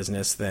margin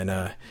business than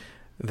a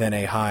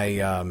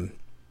high,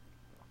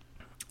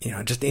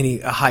 just a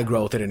high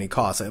growth at any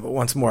cost.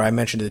 Once more, I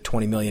mentioned a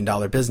 $20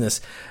 million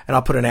business, and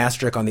I'll put an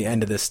asterisk on the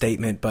end of this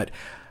statement, but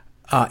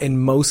in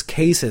most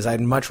cases, I'd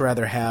much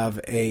rather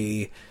have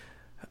a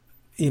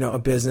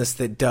business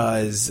that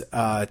does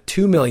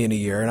 $2 million a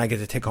year and I get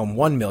to take home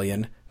 $1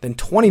 million than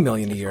 $20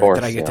 million a year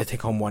that I get to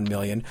take home $1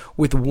 million,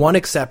 with one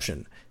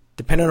exception.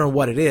 Depending on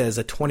what it is,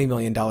 a $20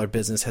 million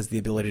business has the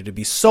ability to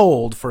be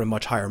sold for a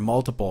much higher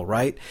multiple,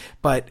 right?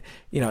 But,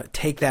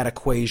 take that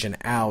equation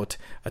out.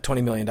 A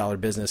 $20 million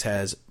business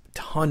has a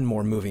ton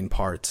more moving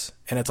parts,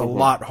 and it's a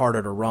lot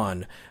harder to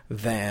run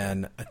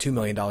than a $2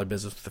 million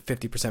business with a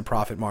 50%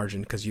 profit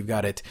margin because you've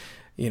got it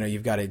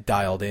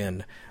dialed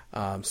in.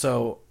 I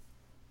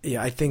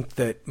think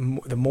that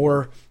the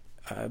more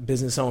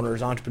business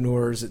owners,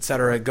 entrepreneurs, et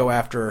cetera, go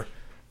after,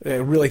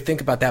 really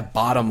think about that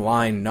bottom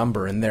line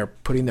number, and they're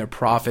putting their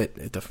profit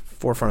at the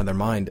forefront of their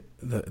mind,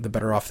 the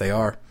better off they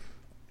are.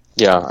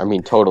 Yeah, I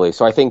mean, totally.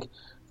 So I think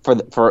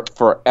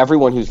for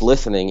everyone who's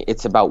listening,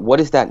 it's about what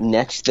is that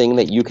next thing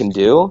that you can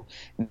do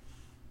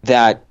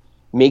that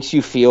makes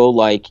you feel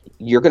like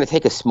you're going to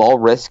take a small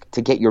risk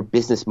to get your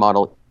business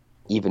model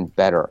even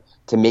better,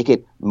 to make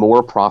it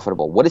more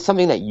profitable. What is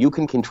something that you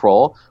can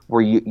control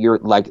where you're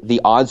like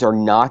the odds are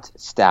not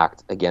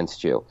stacked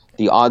against you?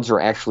 The odds are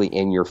actually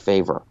in your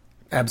favor.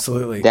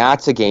 Absolutely.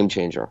 That's a game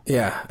changer.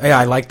 Yeah,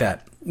 I like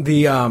that.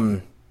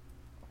 The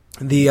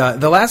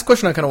last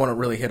question I kind of want to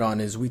really hit on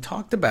is we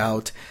talked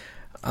about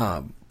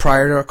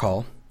prior to our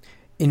call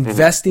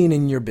investing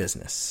in your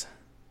business,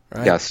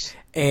 right? Yes.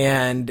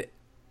 And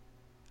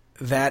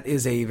that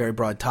is a very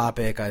broad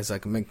topic. I was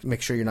like,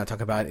 make sure you're not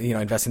talking about,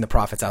 investing the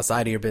profits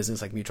outside of your business,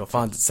 like mutual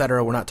funds, et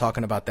cetera. We're not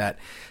talking about that.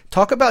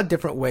 Talk about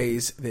different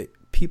ways that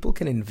people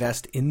can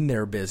invest in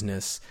their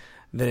business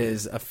that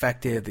is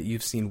effective, that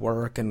you've seen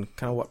work, and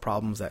kind of what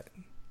problems that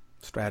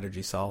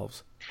strategy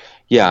solves?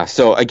 Yeah.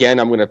 So again,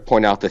 I'm going to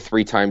point out the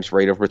 3 times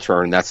rate of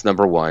return. That's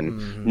number one.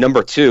 Mm-hmm.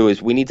 Number two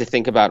is we need to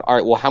think about, all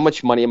right, well, how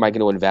much money am I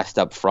going to invest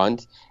up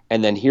front?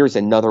 And then here's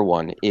another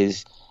one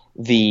is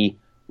the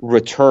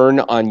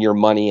return on your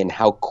money and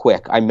how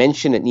quick. I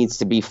mentioned it needs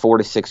to be 4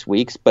 to 6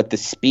 weeks, but the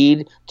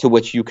speed to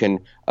which you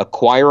can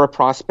acquire a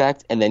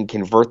prospect and then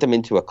convert them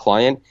into a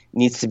client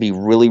needs to be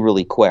really,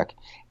 really quick.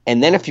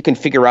 And then if you can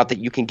figure out that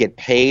you can get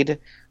paid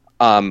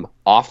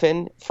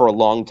often for a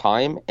long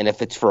time, and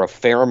if it's for a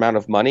fair amount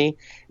of money,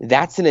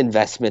 that's an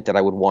investment that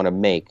I would want to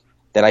make,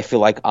 that I feel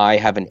like I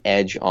have an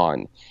edge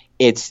on.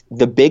 It's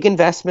the big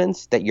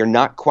investments that you're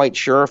not quite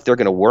sure if they're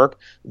going to work.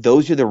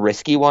 Those are the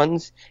risky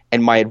ones.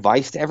 And my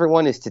advice to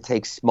everyone is to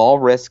take small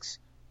risks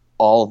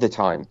all the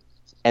time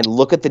and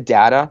look at the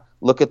data,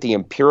 look at the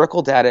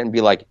empirical data and be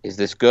like, is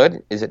this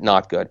good? Is it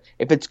not good?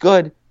 If it's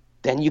good,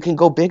 then you can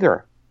go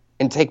bigger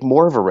and take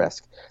more of a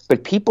risk.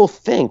 But people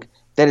think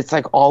that it's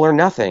like all or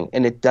nothing,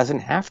 and it doesn't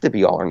have to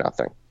be all or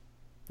nothing.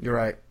 You're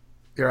right.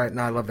 You're right, and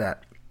I love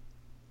that.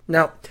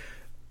 Now,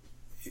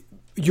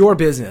 your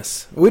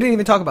business. We didn't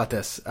even talk about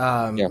this.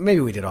 Maybe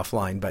we did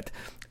offline, but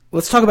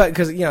let's talk about it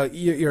because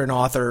you're an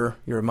author,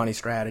 you're a money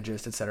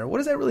strategist, etc. What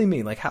does that really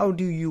mean? Like, how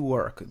do you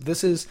work?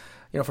 This is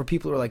for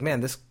people who are like,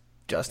 man, this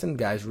Justin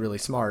guy's really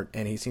smart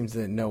and he seems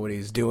to know what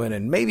he's doing,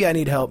 and maybe I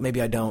need help,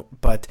 maybe I don't.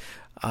 But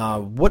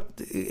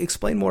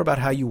explain more about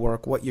how you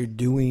work, what you're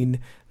doing,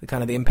 the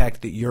kind of the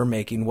impact that you're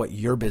making, what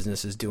your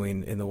business is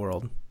doing in the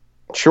world.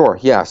 Sure.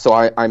 Yeah. So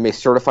I'm a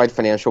certified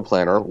financial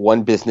planner.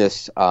 One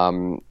business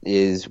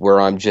is where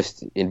I'm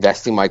just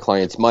investing my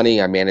clients'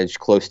 money. I manage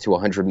close to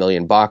 $100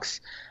 million,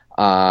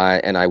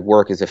 and I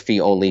work as a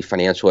fee-only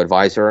financial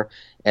advisor.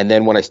 And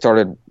then when I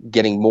started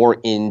getting more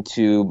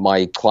into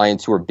my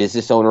clients who are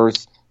business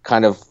owners,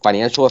 kind of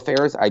financial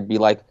affairs, I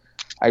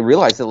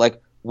realized that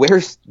like,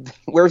 where's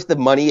the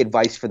money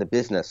advice for the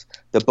business?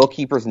 The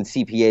bookkeepers and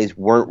CPAs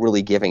weren't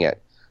really giving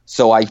it.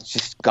 So I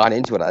just got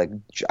into it.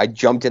 I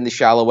jumped in the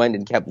shallow end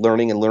and kept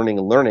learning and learning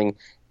and learning,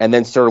 and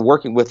then started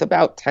working with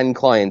about 10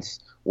 clients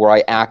where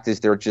I act as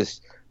their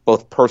just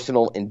both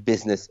personal and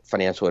business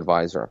financial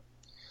advisor.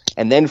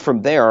 And then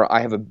from there,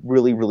 I have a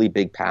really, really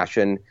big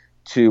passion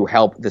to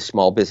help the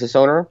small business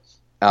owner,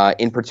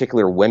 in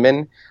particular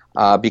women,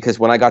 because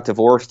when I got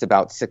divorced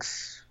about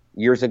 6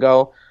 years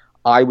ago,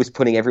 I was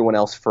putting everyone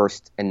else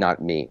first and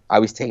not me. I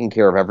was taking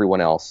care of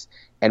everyone else.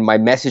 And my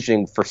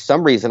messaging, for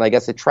some reason, I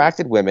guess,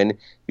 attracted women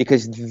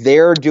because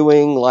they're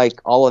doing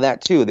like all of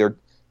that too. They're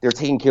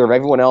taking care of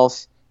everyone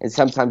else, and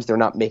sometimes they're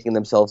not making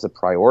themselves a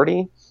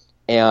priority,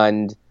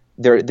 and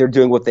they're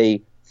doing what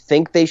they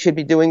think they should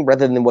be doing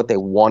rather than what they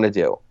want to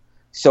do.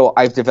 So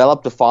I've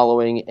developed a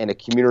following and a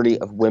community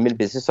of women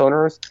business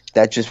owners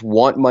that just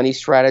want money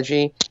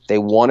strategy. They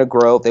want to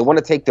grow. They want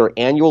to take their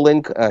annual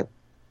income.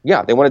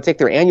 They want to take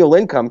their annual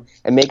income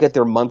and make it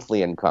their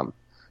monthly income.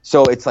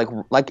 So it's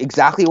like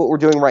exactly what we're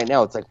doing right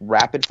now. It's like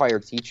rapid fire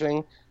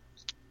teaching.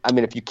 I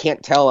mean, if you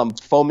can't tell, I'm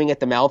foaming at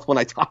the mouth when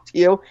I talk to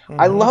you. Mm-hmm.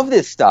 I love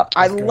this stuff.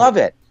 I love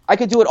it. I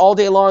could do it all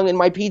day long in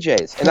my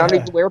PJs, and I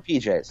don't even wear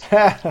PJs.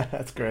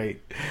 That's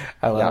great.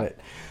 I love it.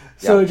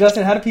 So,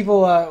 Justin, how do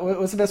people?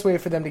 What's the best way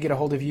for them to get a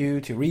hold of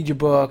you, to read your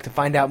book, to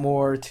find out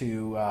more,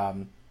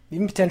 to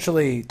even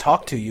potentially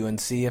talk to you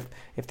and see if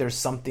there's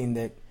something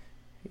that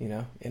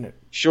in it?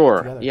 Sure.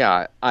 Together.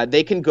 Yeah.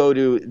 They can go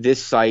to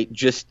this site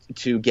just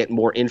to get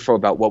more info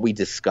about what we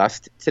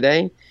discussed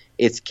today.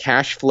 It's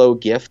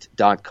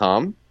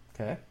cashflowgift.com.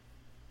 Okay.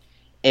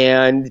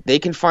 And they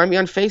can find me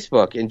on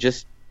Facebook and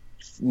just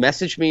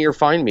message me or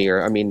find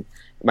me.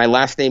 My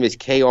last name is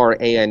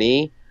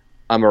Krane.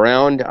 I'm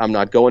around. I'm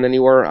not going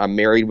anywhere. I'm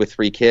married with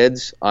 3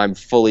 kids. I'm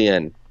fully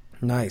in.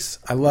 Nice.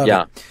 I love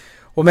it.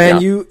 Well,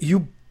 man,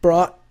 you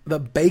brought the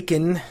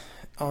bacon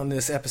on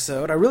this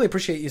episode. I really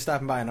appreciate you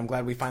stopping by, and I'm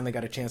glad we finally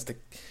got a chance to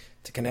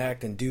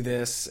connect and do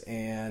this,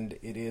 and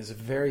it is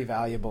very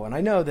valuable. And I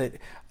know that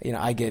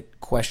I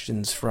get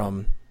questions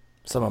from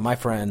some of my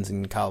friends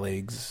and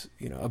colleagues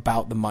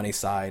about the money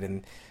side,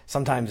 and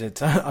sometimes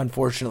it's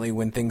unfortunately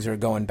when things are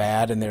going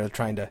bad and they're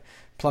trying to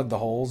plug the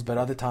holes, but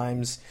other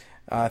times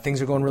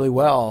things are going really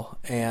well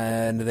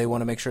and they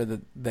want to make sure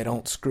that they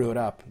don't screw it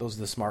up. Those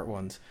are the smart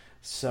ones.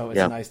 So it's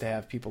nice to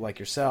have people like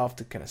yourself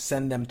to kind of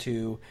send them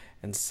to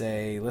and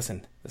say,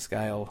 listen, this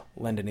guy will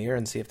lend an ear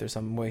and see if there's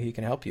some way he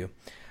can help you.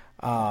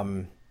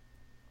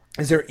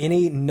 Is there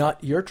any nut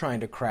you're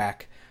trying to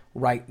crack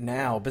right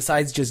now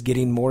besides just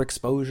getting more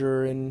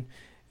exposure and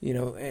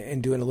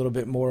and doing a little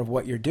bit more of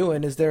what you're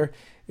doing? Is there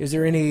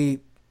any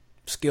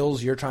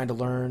skills you're trying to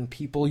learn,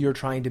 people you're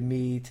trying to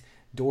meet,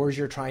 doors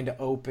you're trying to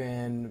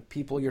open,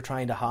 people you're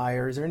trying to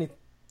hire? Is there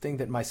anything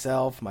that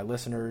myself, my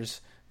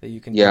listeners, that you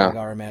can drag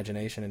our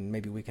imagination and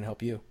maybe we can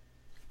help you?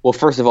 Well,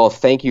 first of all,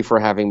 thank you for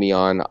having me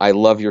on. I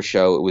love your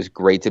show. It was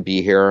great to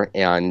be here,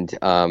 and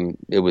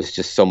it was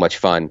just so much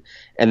fun.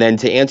 And then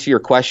to answer your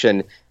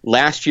question,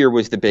 last year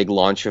was the big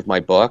launch of my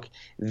book.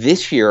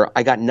 This year,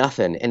 I got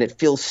nothing, and it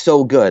feels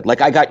so good. Like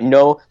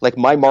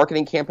my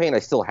marketing campaign, I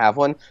still have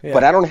one,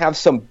 but I don't have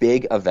some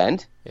big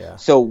event. Yeah.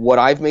 So what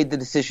I've made the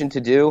decision to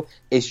do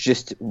is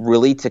just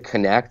really to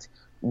connect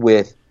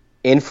with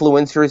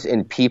influencers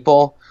and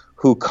people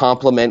who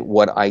complement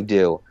what I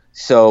do.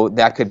 So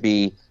that could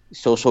be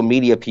social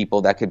media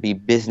people, that could be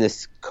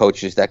business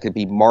coaches, that could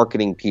be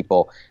marketing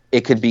people.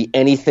 It could be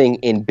anything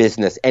in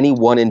business,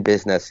 anyone in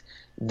business.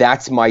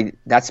 That's my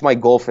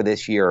goal for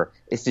this year,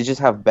 is to just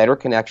have better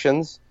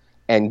connections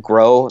and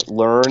grow,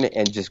 learn,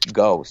 and just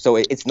go. So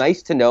it's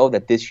nice to know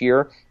that this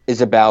year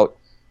is about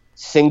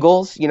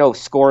singles,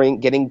 scoring,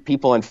 getting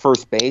people on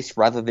first base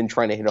rather than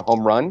trying to hit a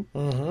home run.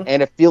 Mm-hmm.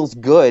 And it feels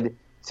good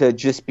to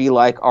just be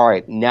like, all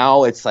right,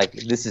 now it's like,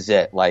 this is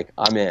it. Like,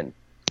 I'm in.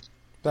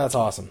 That's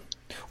awesome.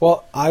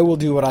 Well, I will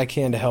do what I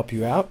can to help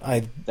you out.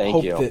 I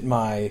hope that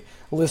my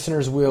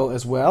listeners will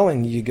as well.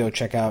 And you go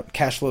check out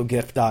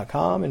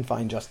cashflowgift.com and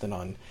find Justin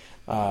on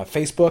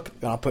Facebook.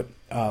 I'll put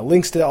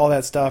links to all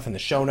that stuff in the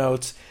show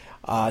notes.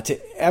 To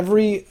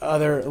every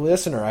other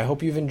listener, I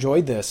hope you've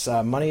enjoyed this.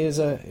 Money is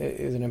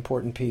an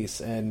important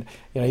piece, and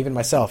even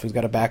myself, who's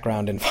got a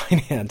background in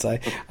finance, I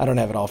don't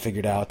have it all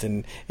figured out,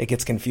 and it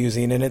gets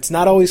confusing, and it's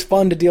not always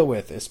fun to deal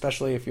with,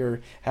 especially if you're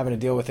having to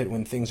deal with it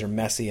when things are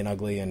messy and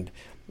ugly and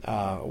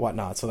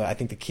whatnot. So I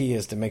think the key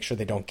is to make sure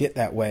they don't get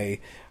that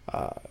way,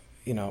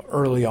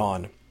 early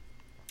on.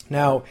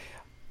 Now,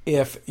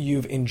 if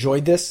you've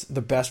enjoyed this,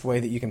 the best way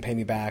that you can pay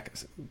me back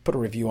is put a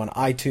review on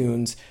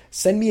iTunes.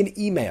 Send me an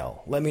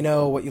email. Let me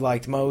know what you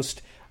liked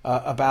most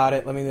about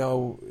it. Let me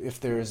know if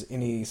there's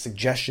any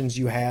suggestions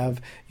you have.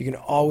 You can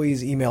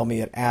always email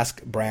me at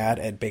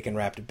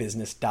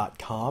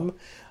askbrad@baconwrappedbusiness.com.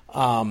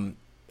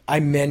 I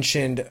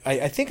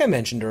think I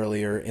mentioned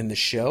earlier in the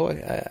show,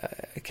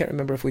 I can't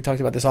remember if we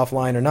talked about this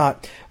offline or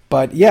not,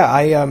 but yeah,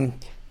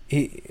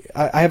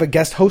 I have a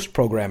guest host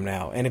program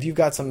now, and if you've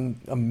got some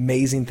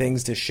amazing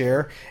things to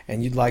share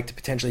and you'd like to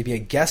potentially be a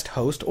guest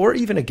host or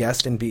even a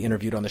guest and be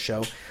interviewed on the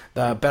show,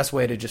 the best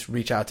way to just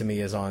reach out to me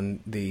is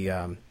on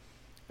the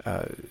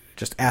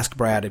just ask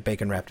Brad at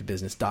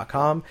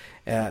baconwrappedbusiness.com.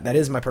 That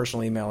is my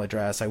personal email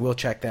address. I will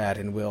check that,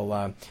 and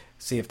we'll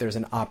see if there's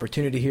an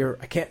opportunity here.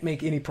 I can't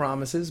make any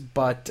promises,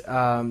 but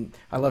I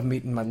love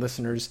meeting my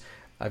listeners.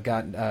 I've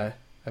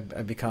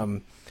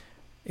become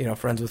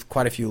friends with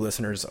quite a few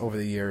listeners over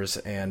the years,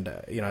 and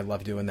I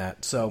love doing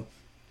that. So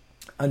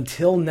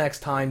until next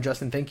time,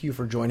 Justin, thank you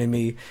for joining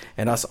me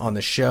and us on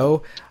the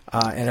show,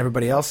 and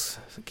everybody else,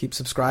 keep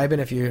subscribing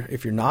if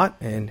you're not,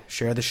 and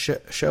share the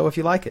show if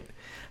you like it.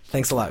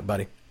 Thanks a lot,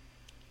 buddy.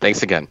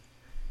 Thanks again.